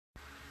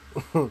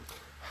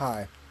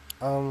Hi.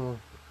 Um,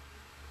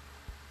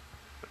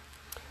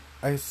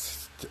 I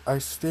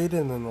stated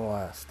in the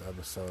last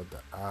episode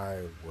that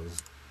I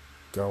was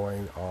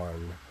going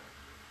on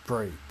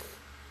break.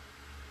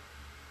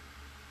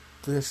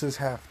 This is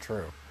half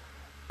true.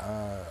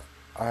 Uh,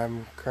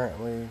 I'm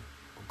currently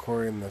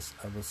recording this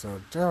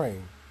episode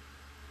during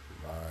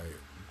my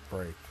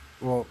break.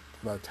 Well,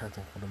 that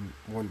technically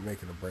wouldn't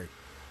make it a break.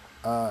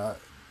 Uh,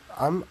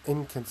 I'm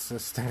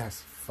inconsistent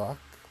as fuck.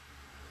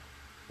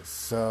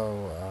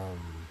 So,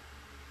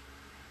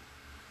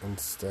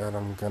 instead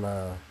I'm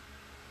gonna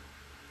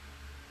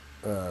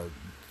uh,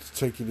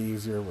 take it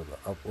easier with the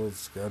upload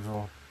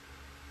schedule,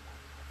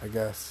 I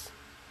guess.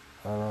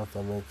 I don't know if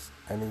that makes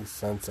any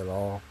sense at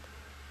all.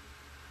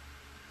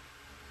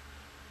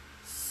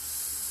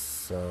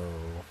 So,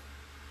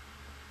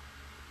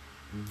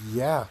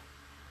 yeah.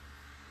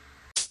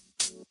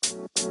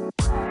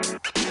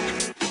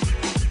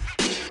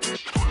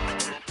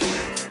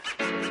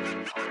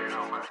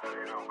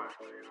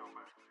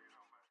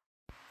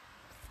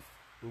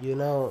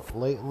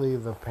 Lately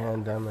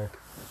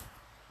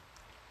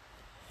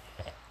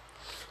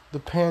the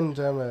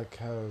pandemic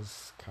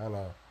has kind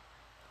of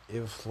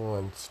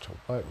influenced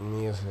what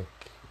music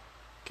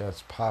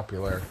gets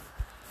popular.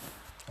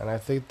 And I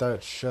think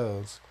that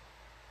shows,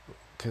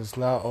 because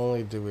not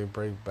only did we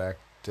bring back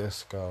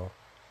disco,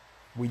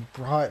 we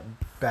brought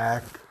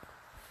back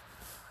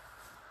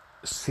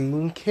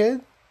scene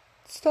kid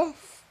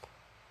stuff.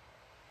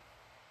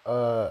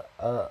 Uh,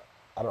 uh,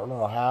 I don't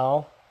know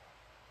how,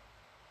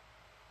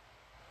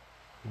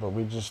 but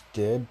we just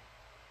did.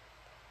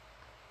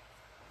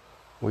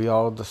 We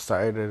all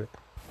decided,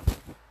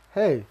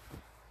 hey,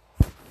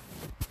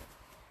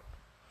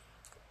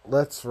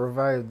 let's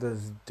revive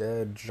this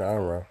dead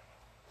genre.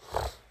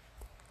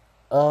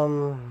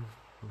 Um,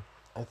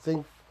 I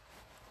think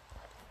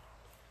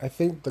I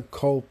think the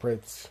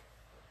culprits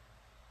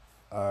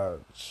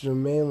should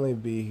mainly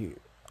be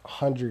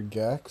 100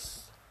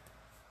 gecs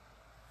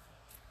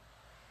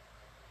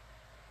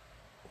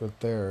with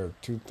their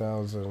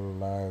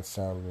 2009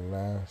 sounding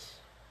ass.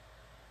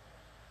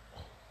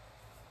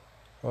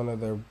 One of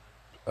their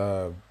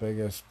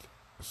biggest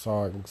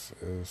songs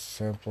is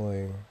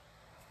sampling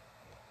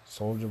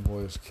Soldier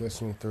Boy's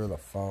 "Kiss Me Through the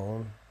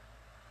Phone."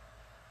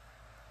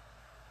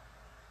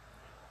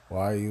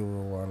 Why you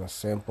would want to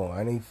sample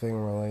anything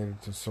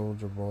related to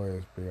Soldier Boy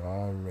is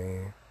beyond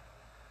me.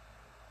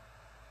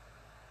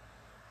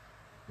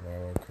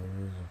 Man, because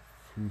he's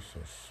a piece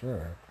of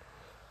shit.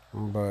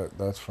 But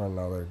that's for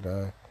another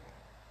day.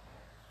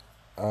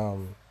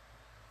 Um,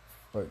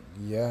 but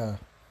yeah,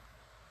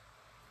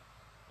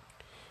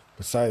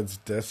 besides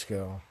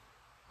disco,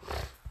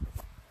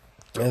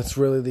 that's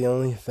really the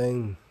only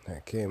thing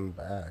that came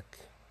back.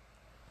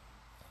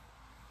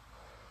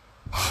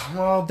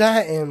 Well,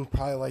 that and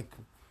probably like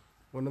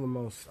one of the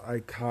most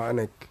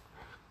iconic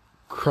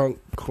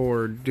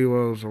crunkcore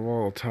duos of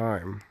all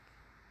time.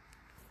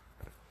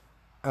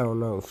 I don't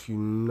know if you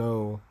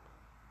know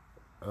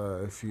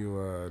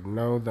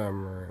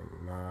them or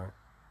not.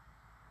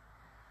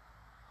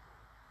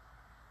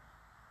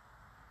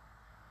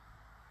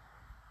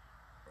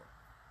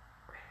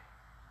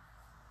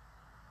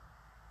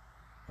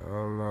 I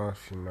don't know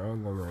if you know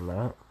them or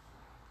not.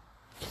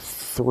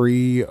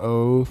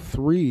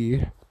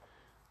 303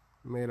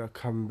 made a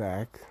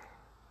comeback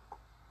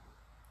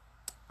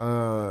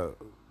uh,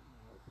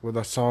 with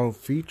a song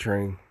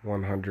featuring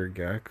 100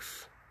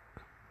 gecs.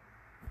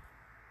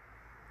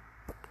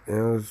 It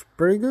was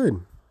pretty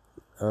good.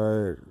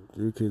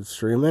 You can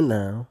stream it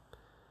now.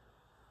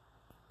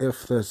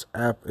 If this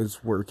app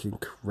is working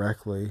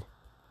correctly.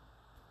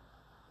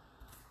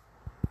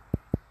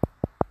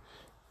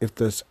 If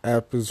this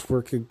app is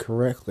working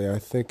correctly, I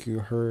think you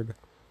heard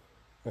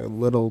a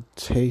little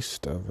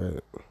taste of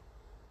it.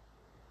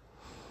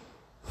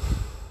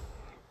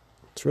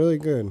 It's really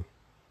good.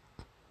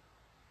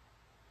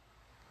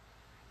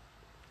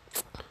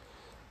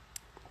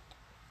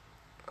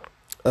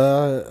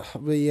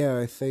 But yeah,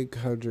 I think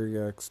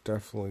 100X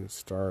definitely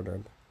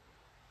started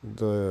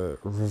the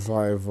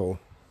revival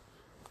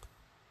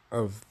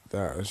of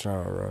that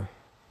genre.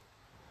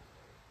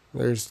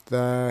 There's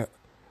that.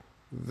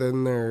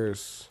 Then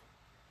there's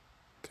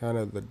kind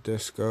of the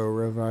disco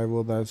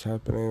revival that's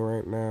happening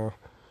right now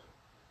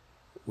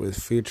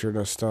with Future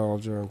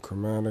Nostalgia and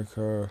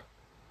Chromatica.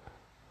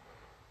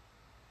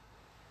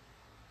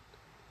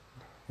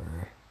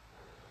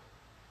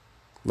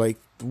 Like,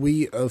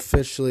 we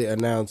officially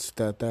announced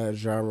that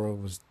genre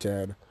was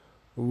dead.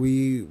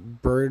 We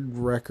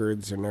burned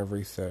records and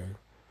everything.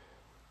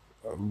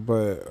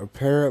 But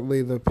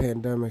apparently the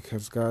pandemic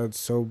has gotten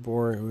so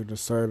boring we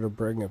decided to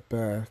bring it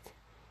back.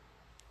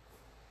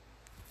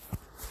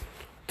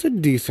 It's a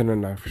decent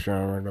enough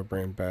genre to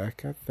bring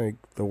back. I think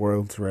the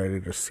world's ready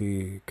to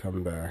see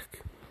come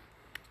back.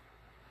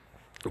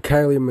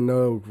 Kylie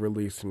Minogue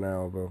released an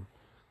album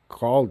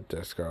called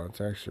Disco.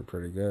 It's actually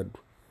pretty good.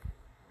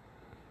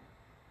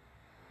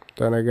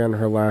 Then again,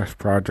 her last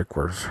project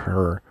was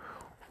her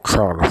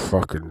trying to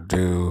fucking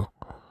do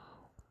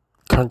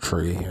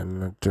country,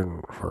 and it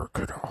didn't work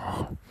at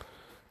all.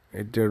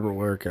 It didn't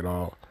work at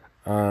all.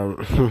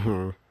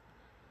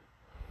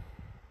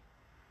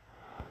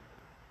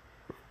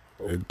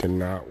 It did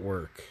not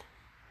work.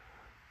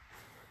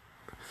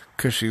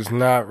 Because she's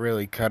not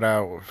really cut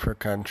out for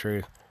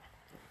country.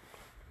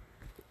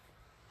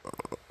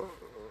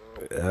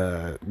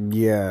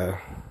 Yeah.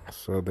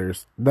 So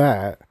there's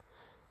that.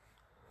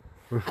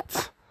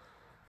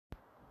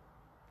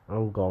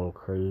 I'm going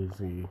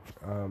crazy.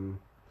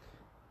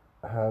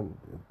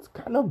 It's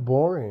kind of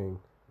boring,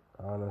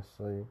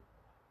 honestly.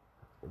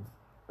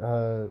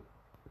 Uh,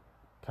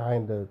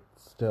 kind of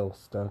still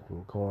stuck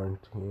in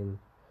quarantine.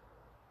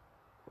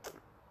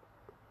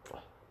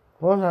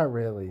 Well, not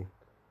really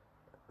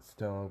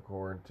still in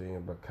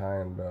quarantine, but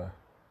kinda.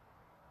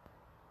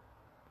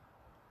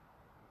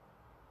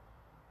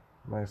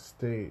 My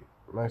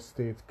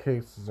state's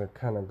cases are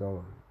kind of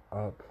going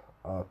up,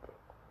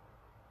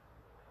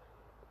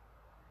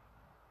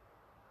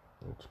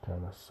 which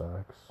kind of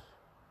sucks.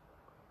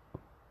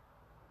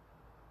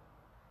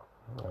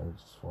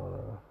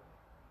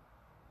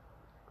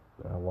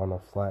 I wanna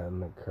flatten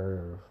the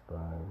curve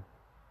by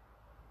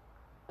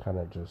kind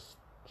of just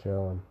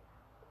chilling.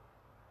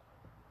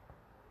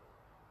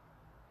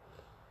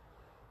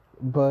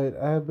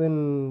 But I've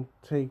been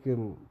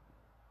taking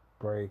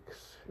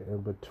breaks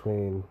in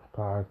between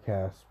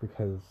podcasts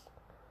because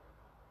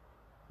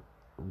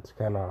it's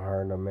kind of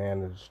hard to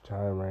manage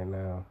time right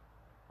now,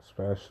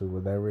 especially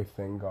with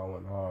everything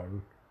going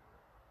on.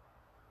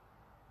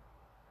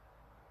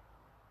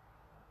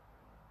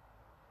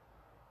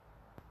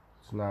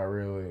 It's not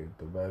really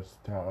the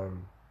best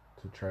time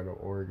to try to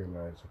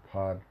organize a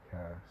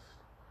podcast.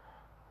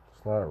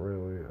 It's not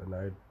really an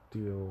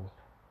ideal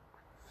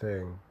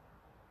thing.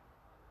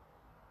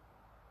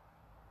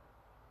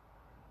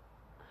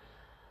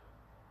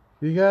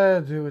 You gotta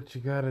do what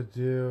you gotta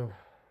do,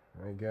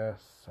 I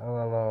guess. I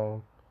don't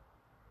know.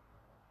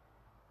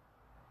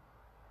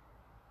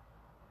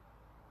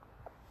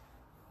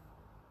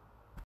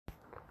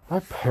 My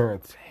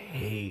parents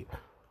hate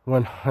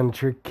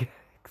 100 gigs.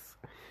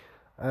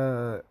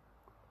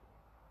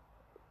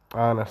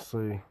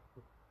 Honestly,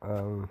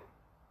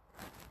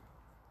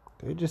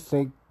 they just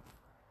think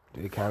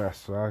it kind of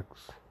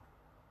sucks.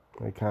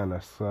 They kind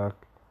of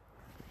suck.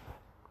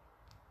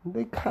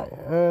 They kind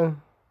of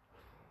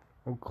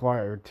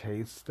acquired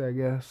taste, I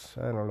guess.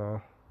 I don't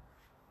know.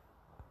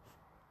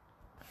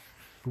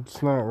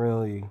 It's not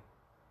really.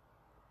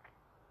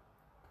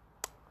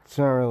 It's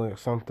not really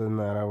something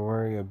that I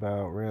worry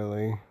about,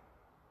 really.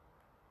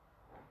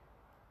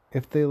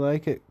 If they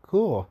like it,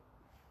 cool.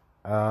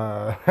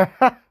 Power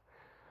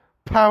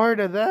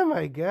to them,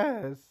 I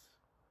guess.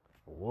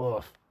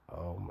 Woof.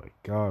 Oh my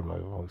god, my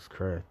voice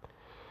cracked.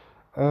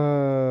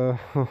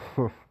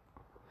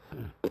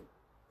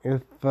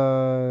 If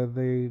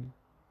they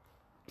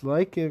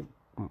like it,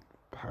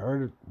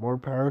 more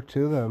power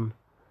to them.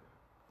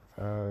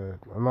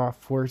 I'm not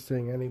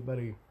forcing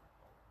anybody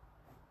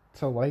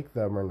to like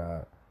them or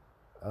not.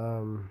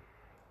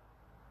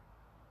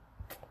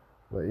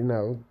 But you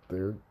know,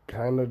 they're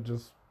kind of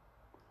just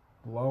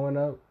blowing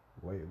up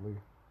lately.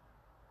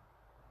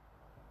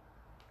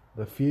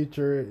 The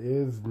future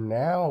is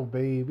now,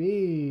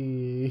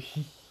 baby.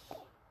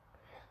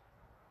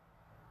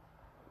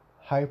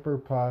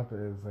 Hyperpop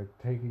is like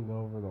taking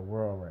over the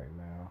world right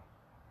now.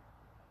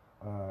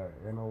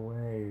 In a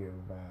way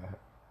that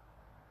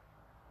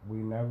we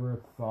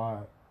never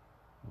thought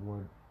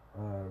would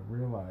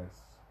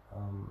realize.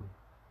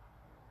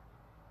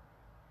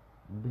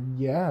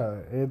 Yeah,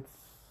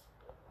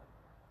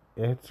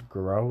 it's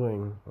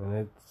growing and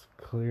it's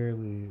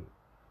clearly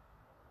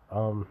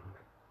um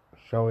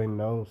showing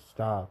no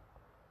stop.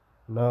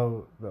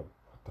 What the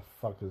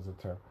fuck is the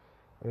term?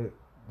 It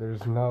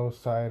There's no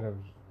sign of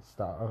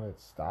it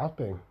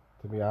stopping.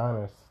 To be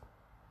honest,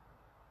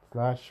 it's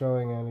not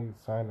showing any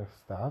sign of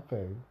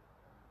stopping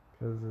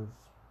because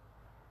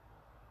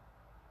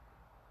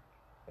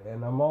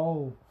and I'm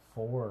all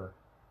for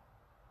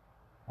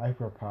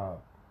hyperpop.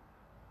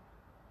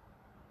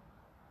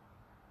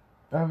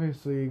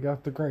 Obviously, you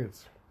got the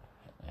greats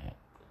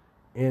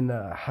in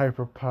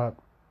hyperpop.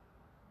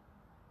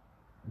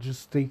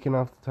 Just thinking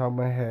off the top of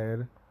my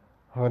head,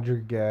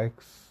 100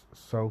 gecs,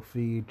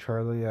 Sophie,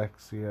 Charlie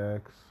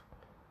XCX,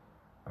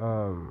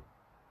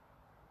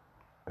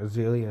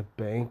 Azealia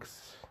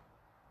Banks,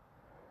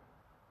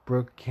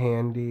 Brooke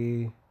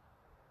Candy,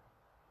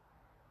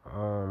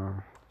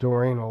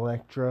 Doreen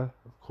Electra,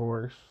 of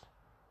course.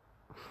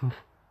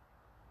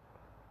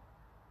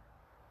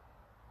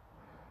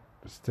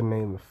 Just to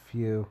name a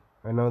few.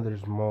 I know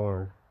there's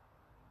more.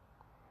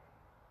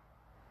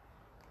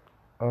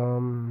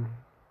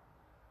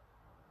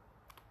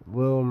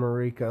 Lil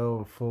Mariko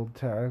and Full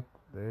Tech,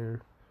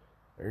 they're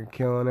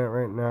killing it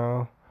right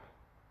now.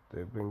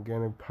 They've been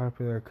getting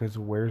popular because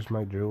of Where's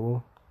My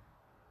Jewel,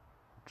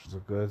 which is a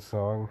good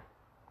song.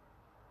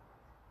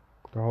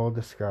 The whole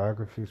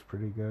discography is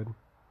pretty good.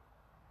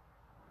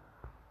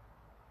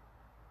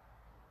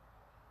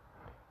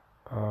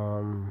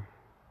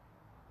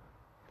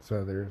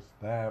 So there's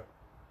that.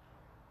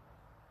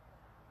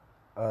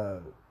 uh,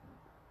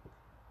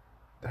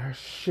 their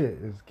shit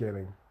is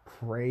getting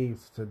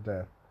praised to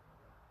death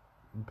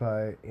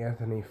by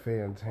Anthony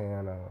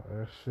Fantano.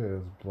 Their shit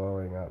is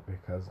blowing up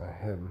because of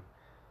him.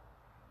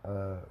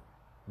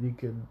 You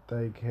could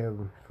thank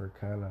him for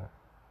kind of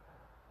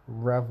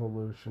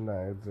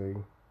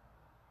revolutionizing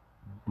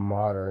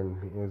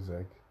modern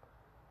music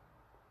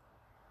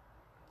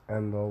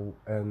and the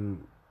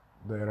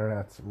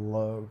internet's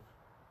love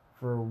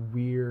for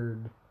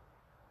weird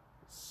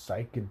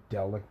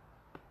psychedelic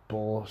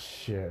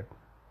bullshit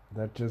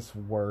that just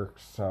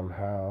works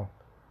somehow.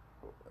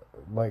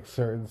 Like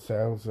certain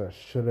sounds that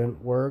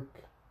shouldn't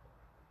work,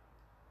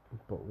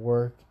 but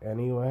work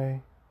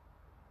anyway.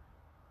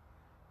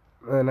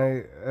 And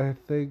I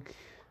think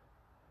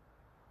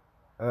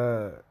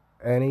uh,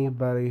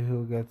 anybody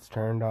who gets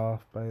turned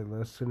off by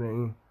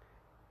listening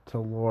to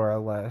Laura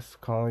Les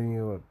calling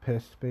you a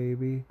piss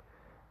baby,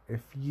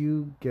 if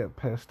you get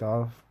pissed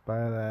off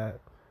by that,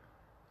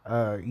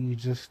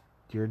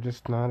 you're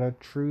just not a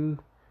true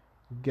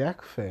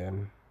Geck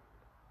fan.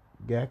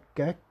 Geck,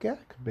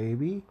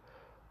 baby.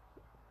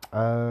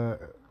 Uh,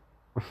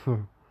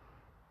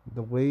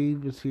 the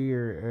wave is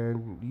here,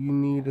 and you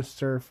need to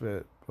surf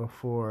it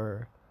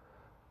before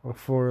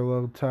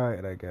low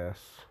tide, I guess.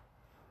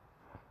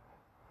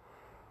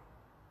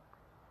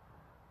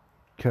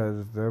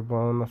 Because they're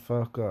blowing the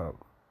fuck up.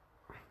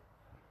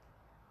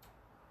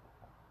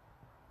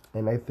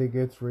 And I think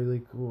it's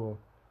really cool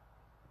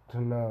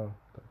to know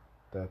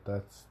that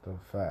that's the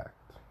fact.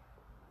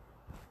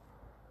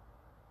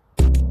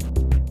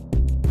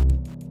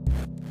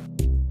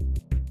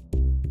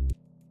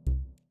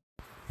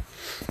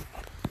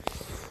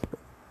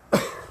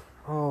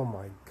 Oh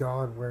my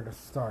god, where to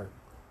start?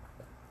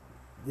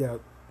 Yeah,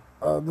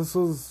 this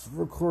was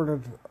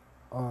recorded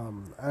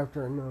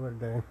after another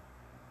day.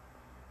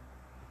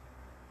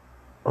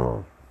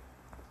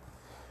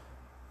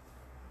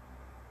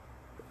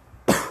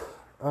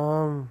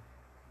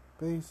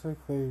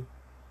 Basically,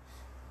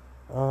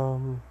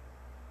 I'm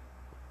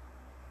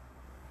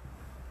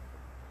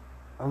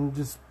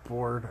just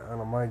bored out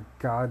of my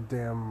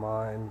goddamn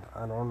mind.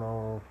 I don't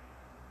know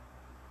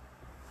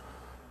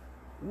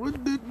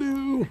what to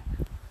do.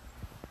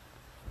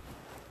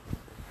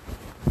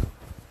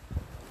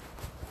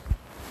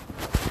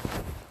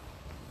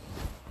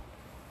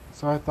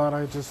 So I thought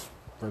I'd just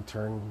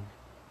return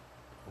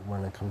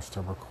when it comes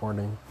to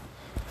recording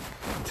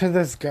to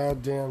this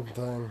goddamn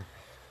thing.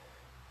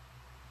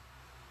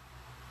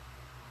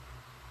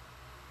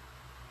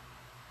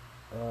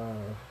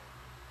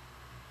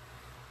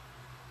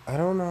 I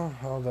don't know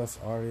how this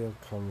audio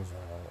comes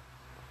out.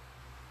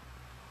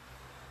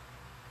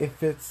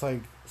 If it's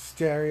like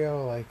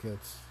stereo, like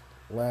it's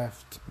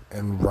left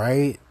and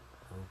right,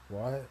 or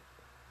what?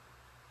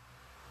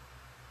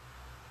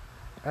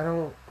 I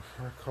don't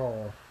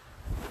recall.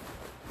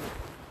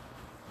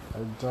 I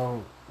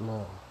don't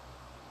know.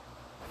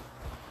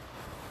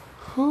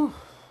 Whew.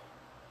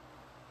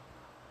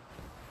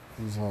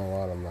 Using a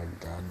lot of my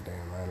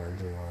goddamn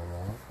energy right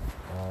now.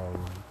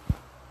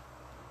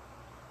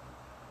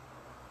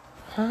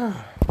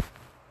 Oh,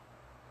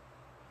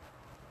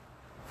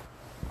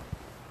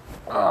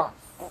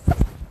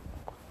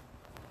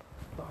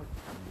 fuck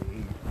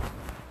me.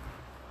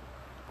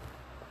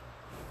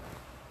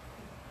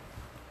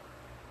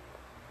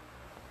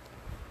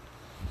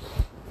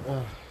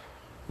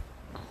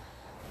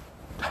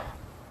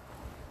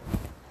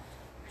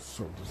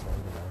 So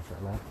disorganized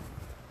right now.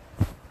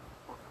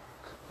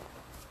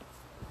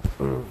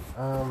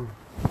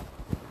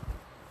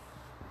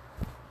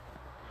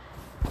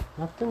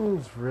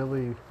 Nothing's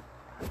really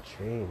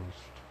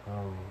changed.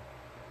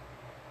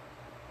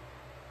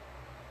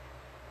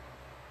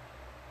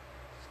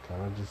 It's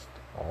kind of just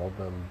all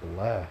been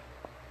bleh.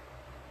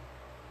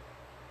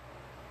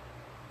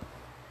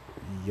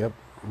 Yep.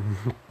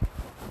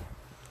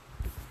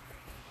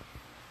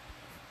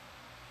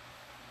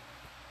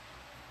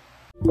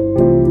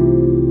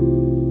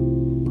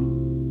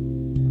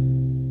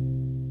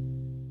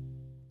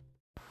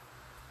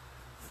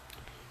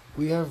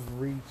 We have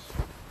reached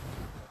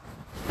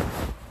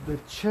the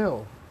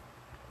chill.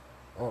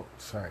 Oh,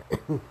 sorry.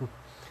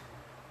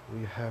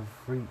 We have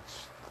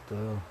reached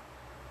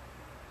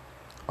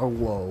a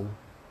lull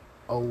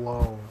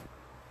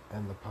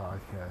in the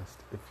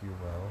podcast, if you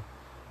will.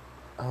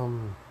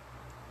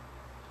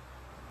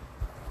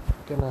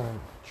 Gonna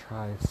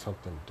try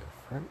something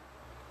different.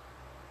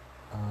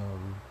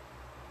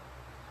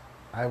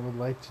 I would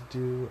like to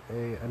do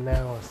a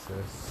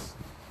analysis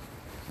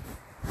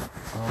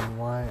on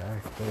why I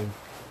think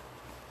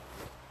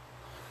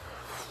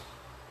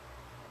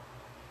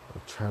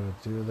I'll try to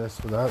do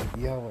this without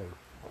yelling.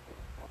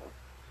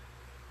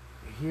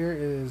 Here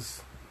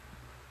is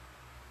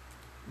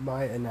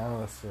my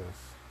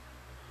analysis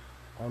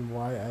on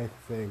why I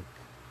think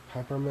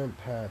Peppermint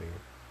Patty,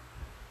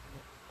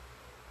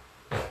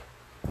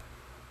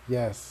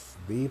 yes,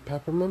 the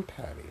Peppermint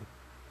Patty,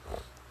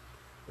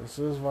 this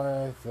is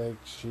why I think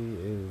she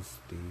is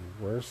the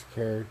worst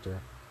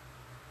character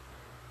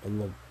in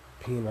the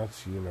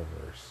Peanuts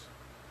universe.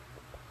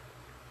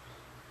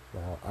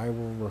 Now, I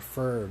will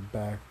refer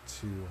back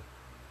to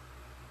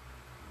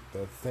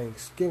the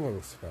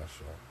Thanksgiving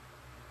special.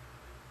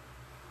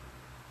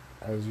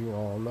 As you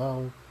all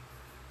know,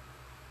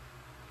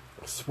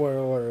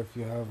 spoiler if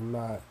you have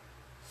not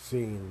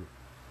seen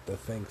the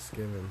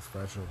Thanksgiving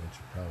special, which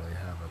you probably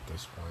have at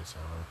this point, so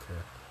I don't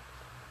care.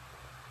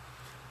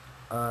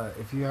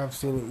 If you have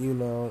seen it, you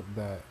know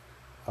that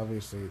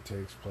obviously it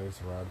takes place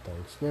around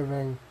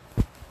Thanksgiving.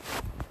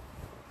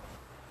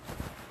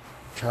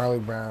 Charlie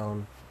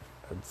Brown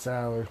and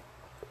Sally,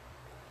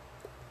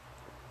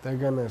 they're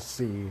gonna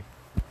see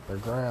their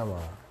grandma.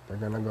 They're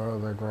gonna go to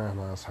their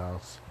grandma's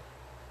house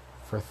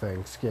for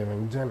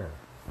Thanksgiving dinner.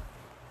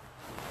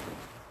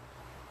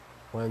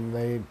 When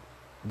they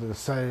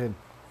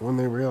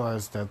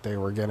realized that they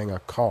were getting a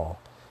call,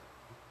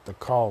 the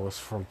call was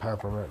from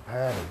Peppermint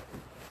Patty,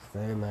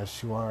 saying that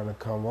she wanted to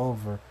come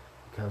over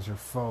because her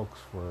folks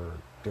were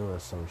doing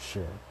some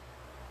shit.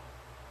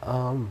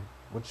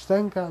 Which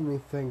then got me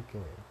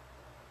thinking,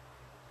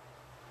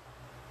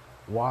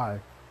 why?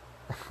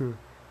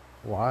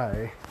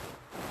 Why?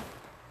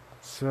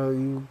 So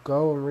you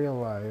go and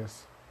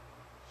realize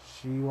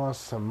she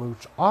wants to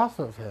mooch off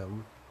of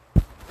him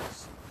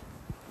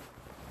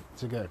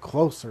to get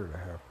closer to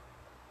him.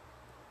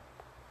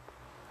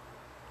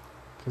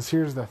 Because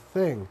here's the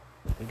thing,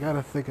 you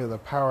gotta think of the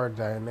power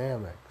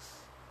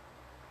dynamics.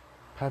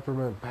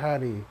 Peppermint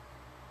Patty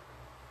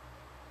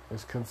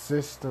is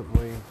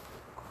consistently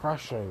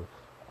crushing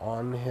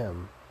on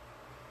him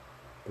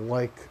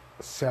like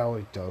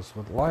Sally does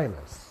with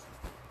Linus,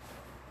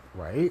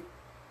 right?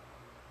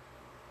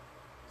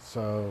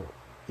 So,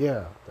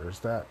 yeah, there's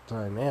that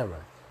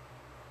dynamic.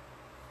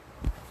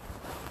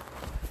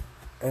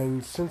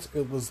 And since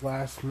it was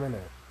last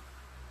minute,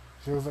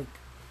 she was like,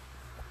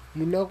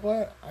 you know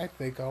what? I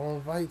think I'll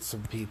invite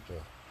some people.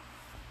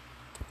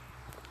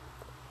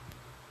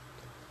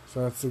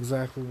 So that's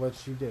exactly what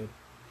she did.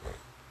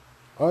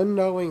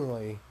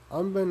 Unknowingly,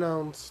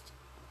 unbeknownst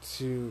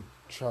to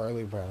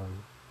Charlie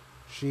Brown,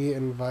 she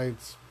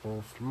invites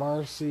both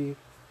Marcy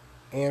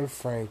and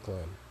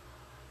Franklin.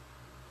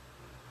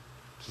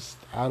 Just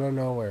out of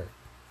nowhere.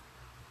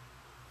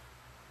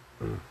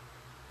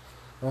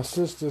 Now,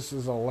 since this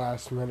is a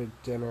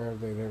last-minute dinner,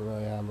 they didn't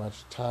really have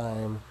much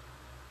time.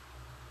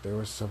 They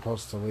were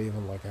supposed to leave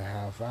in like a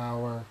half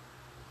hour.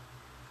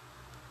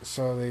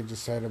 So they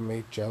decided to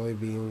make jelly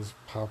beans,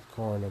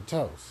 popcorn, and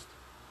toast.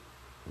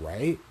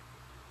 Right?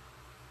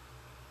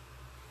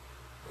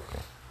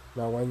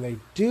 Now, when they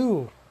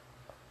do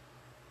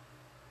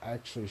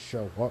actually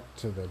show up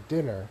to the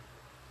dinner,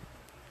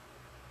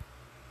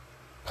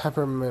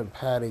 Peppermint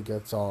Patty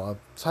gets all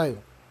uptight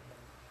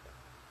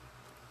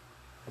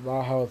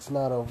about how it's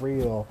not a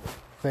real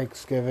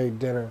Thanksgiving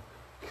dinner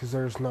because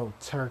there's no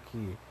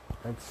turkey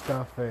and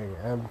stuffing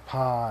and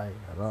pie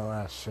and all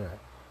that shit.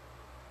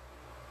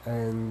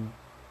 And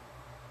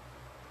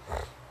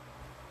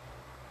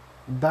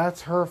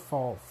that's her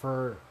fault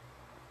for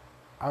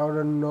out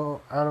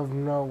of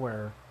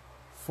nowhere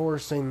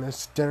forcing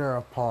this dinner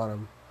upon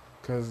him,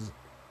 because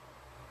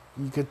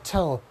you could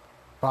tell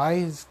by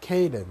his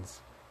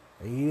cadence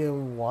that he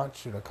didn't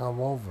want you to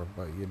come over,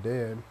 but you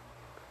did.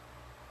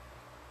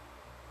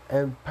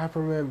 And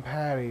Peppermint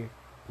Patty,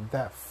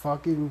 that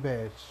fucking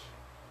bitch,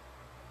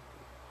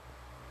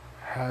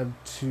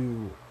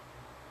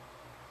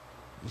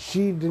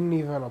 she didn't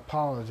even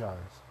apologize.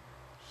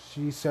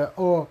 She said,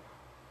 oh,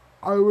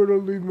 I would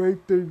only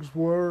make things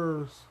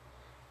worse.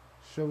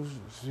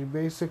 She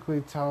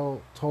basically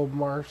told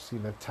Marcy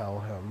to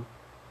tell him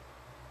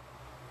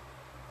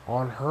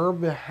on her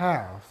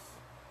behalf.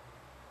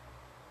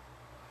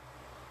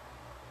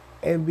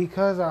 And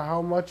because of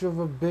how much of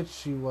a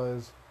bitch she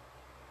was,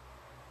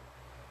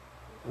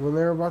 when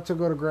they were about to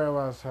go to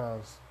Grandma's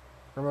house,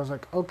 Grandma's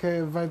like, okay,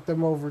 invite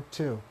them over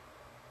too.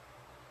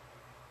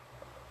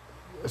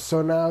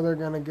 So now they're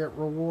going to get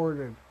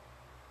rewarded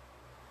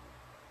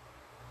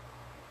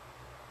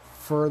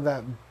for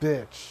that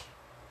bitch.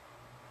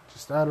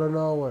 Just out of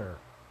nowhere.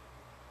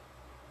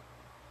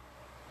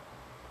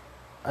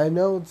 I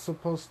know it's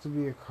supposed to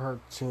be a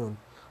cartoon.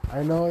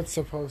 I know it's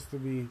supposed to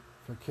be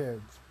for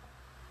kids.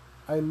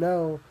 I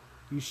know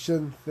you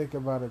shouldn't think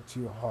about it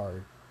too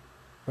hard.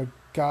 But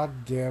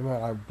god damn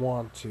it, I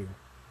want to.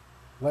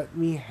 Let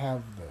me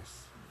have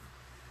this.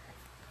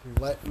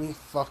 Let me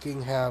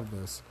fucking have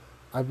this.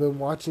 I've been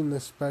watching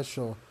this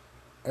special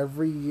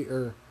every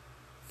year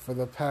for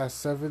the past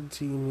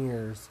 17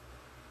 years.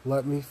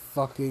 Let me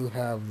fucking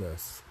have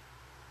this.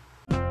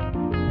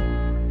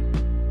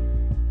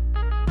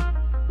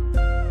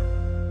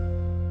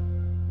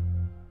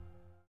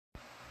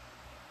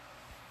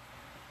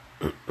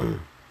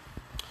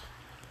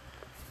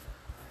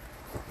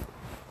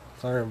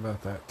 Sorry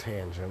about that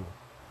tangent.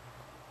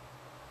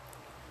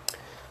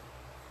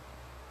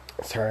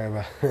 Sorry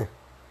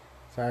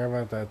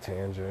about that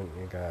tangent,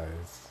 you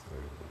guys.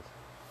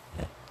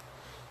 You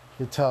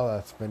can tell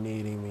that's been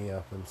eating me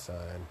up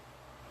inside.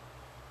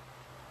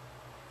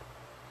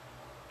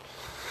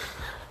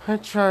 I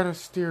try to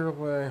steer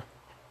away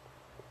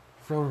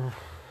from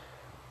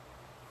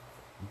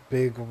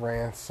big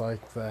rants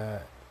like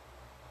that.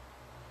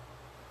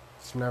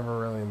 It's never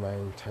really my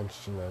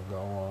intention to go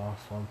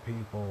off on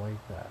people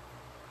like that.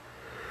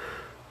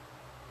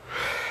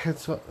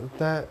 It's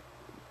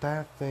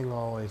that thing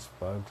always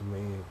bugged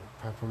me,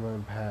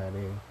 peppermint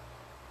patty.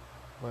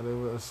 But it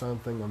was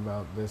something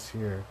about this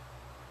here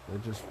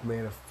that just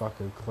made a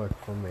fucking click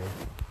for me.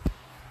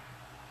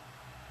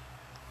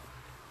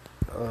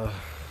 Ugh.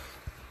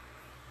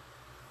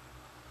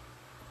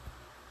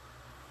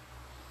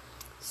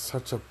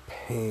 Such a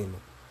pain.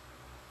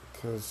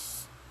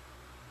 Cause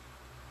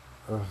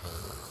ugh.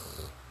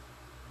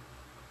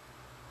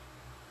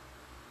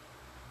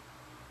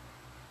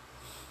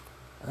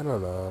 I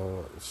don't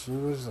know. She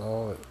was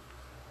all.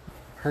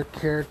 Her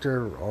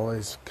character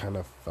always kind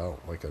of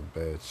felt like a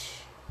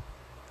bitch.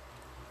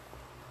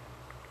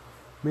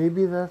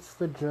 Maybe that's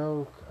the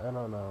joke. I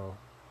don't know.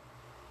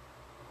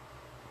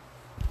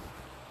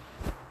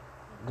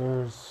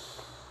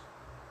 There's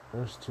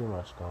too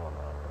much going on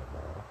right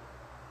now.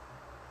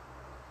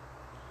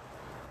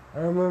 I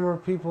remember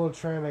people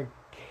trying to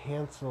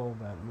cancel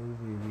that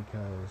movie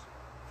because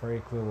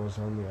Franklin was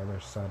on the other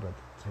side of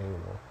the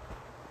table.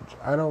 Which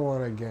I don't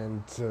want to get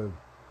into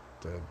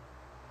the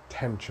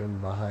tension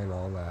behind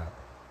all that.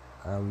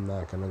 I'm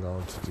not going to go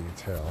into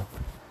detail.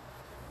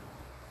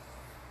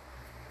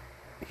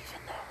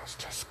 Even though it was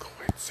just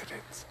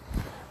coincidence.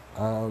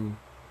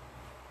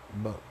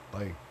 But,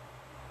 like,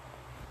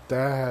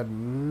 that had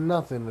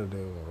nothing to do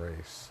with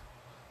race.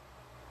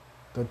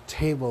 The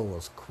table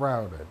was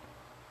crowded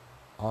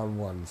on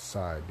one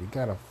side. You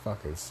gotta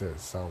fucking sit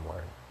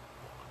somewhere.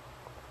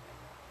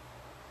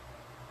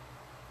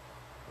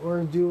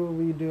 Or do what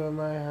we do at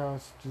my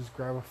house, just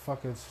grab a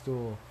fucking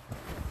stool.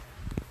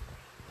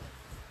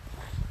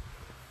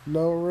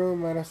 No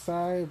room at a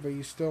side, but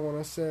you still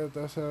want to sit at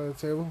that side of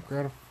the table?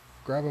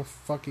 Grab a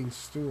fucking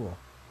stool.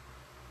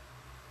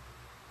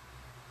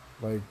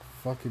 Like,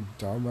 fucking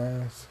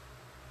dumbass.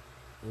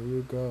 There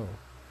you go.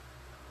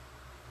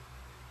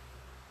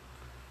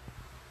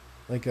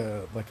 Like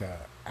a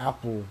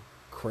apple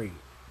crate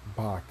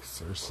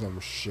box or some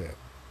shit.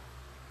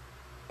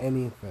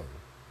 Anything.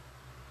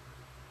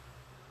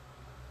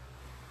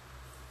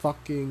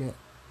 Fucking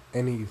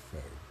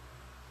anything.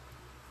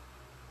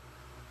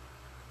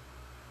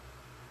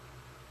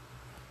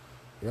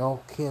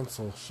 Y'all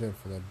cancel shit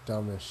for the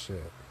dumbest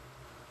shit.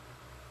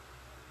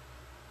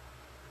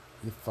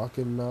 You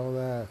fucking know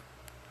that?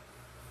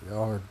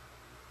 Y'all are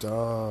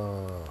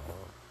dumb.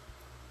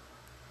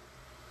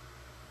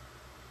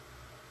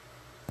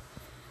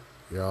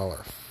 Y'all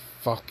are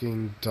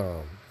fucking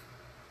dumb.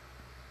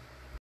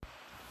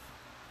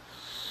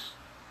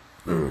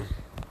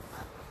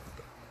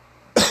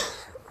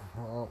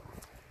 Well,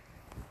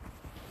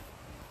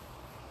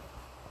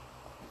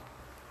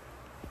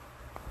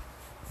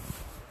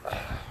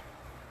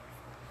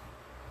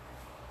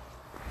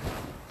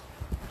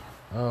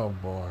 oh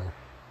boy.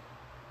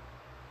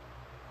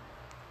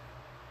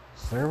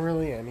 Is there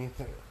really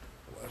anything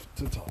left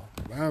to talk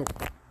about?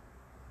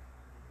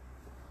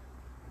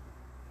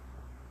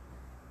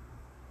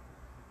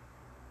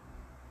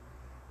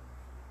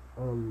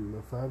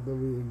 The fact that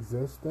we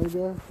exist, I guess?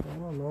 I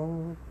don't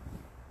know.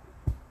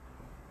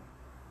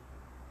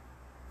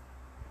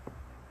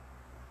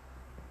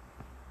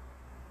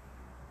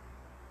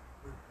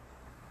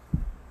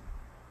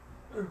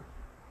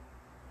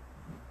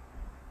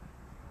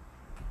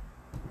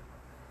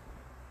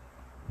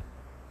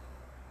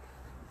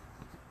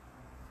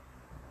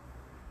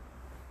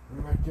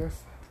 I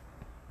guess.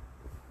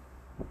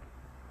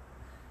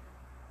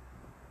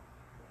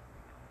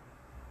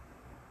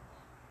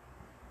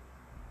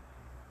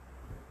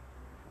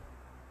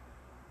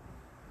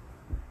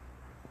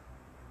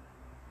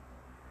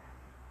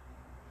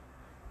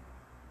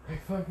 I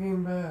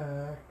fucking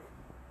back.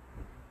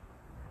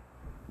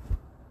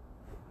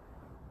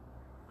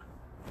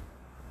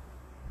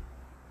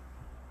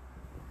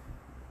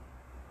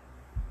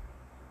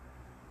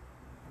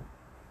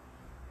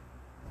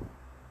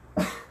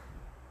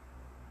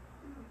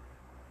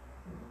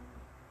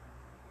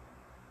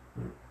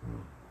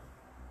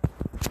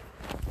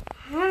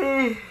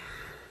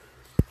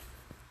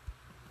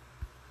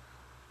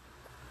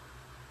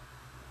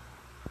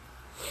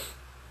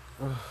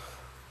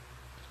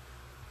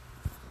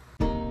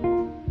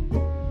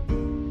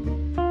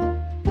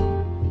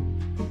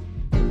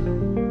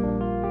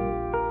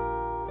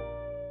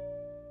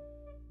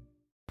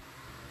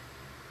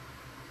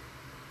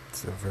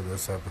 That's it for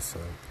this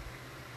episode.